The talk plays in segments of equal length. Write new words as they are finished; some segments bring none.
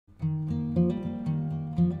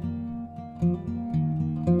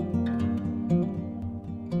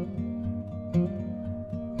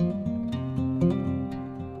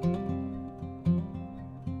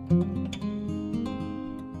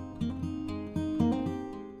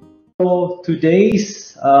So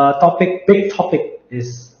today's big topic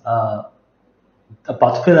is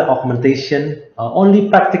about filler augmentation. Only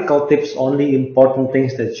practical tips, only important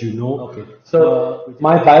things that you know. Okay. So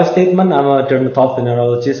my bio statement: I'm a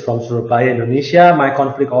dermatologist from Surabaya, Indonesia. My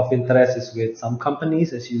conflict of interest is with some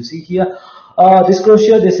companies, as you see here.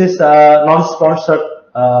 Disclosure: this is a non-sponsored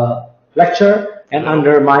lecture and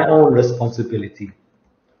under my own responsibility.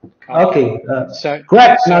 Okay.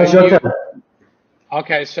 Greg, now it's your turn.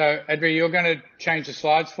 Okay, so Edri, you're going to change the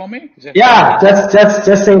slides for me? Yeah,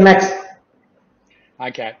 just say next.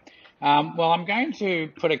 Okay. Well, I'm going to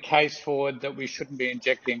put a case forward that we shouldn't be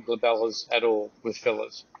injecting glabellas at all with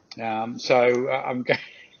fillers. I'm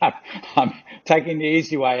taking the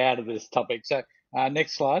easy way out of this topic. So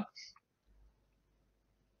next slide.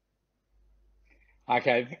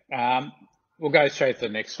 Okay. We'll go straight to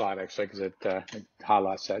the next slide, actually, because it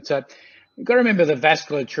highlights that. So you've got to remember the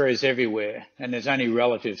vasculature is everywhere and there's only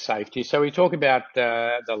relative safety. So we talk about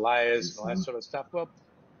the layers and all that sort of stuff. Well,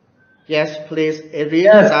 yes, please, Edri.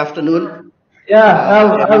 Yes. Good afternoon.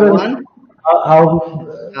 Yeah, everyone. I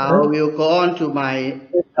will go on to my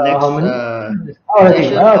next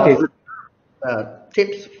session of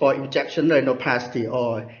tips for injection rhinoplasty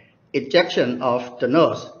or injection of the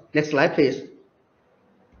nose. Next slide, please.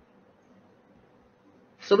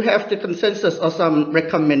 So we have the consensus or some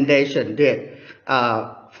recommendation there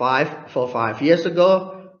 5 years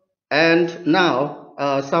ago, and now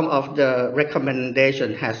some of the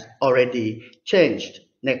recommendation has already changed.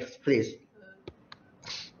 Next, please.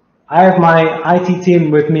 I have my IT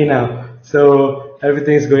team with me now, so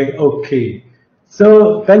everything is going okay.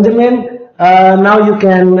 So Benjamin, now you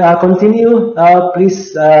can continue.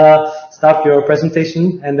 Please start your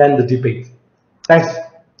presentation and then the debate. Thanks.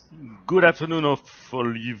 Good afternoon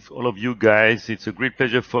all of you guys. It's a great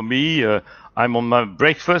pleasure for me. I'm on my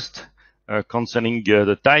breakfast concerning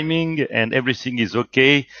the timing and everything is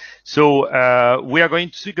okay. So we are going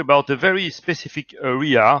to speak about a very specific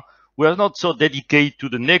area. We are not so dedicated to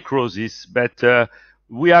the necrosis, but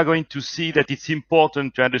we are going to see that it's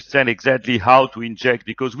important to understand exactly how to inject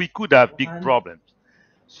because we could have big problems.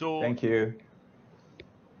 So thank you.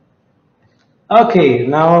 Okay,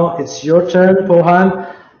 now it's your turn,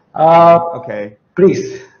 Pohan. Okay.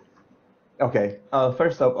 Please. Okay.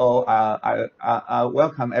 First of all, I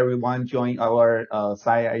welcome everyone join our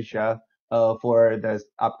Sci Asia for this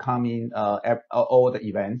upcoming all the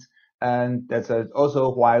events, and that's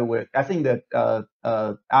also why I think that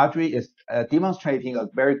Audrey is demonstrating a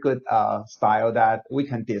very good style that we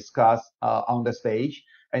can discuss on the stage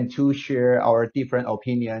and to share our different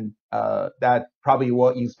opinion that probably will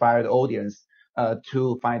inspire the audience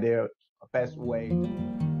to find their best way.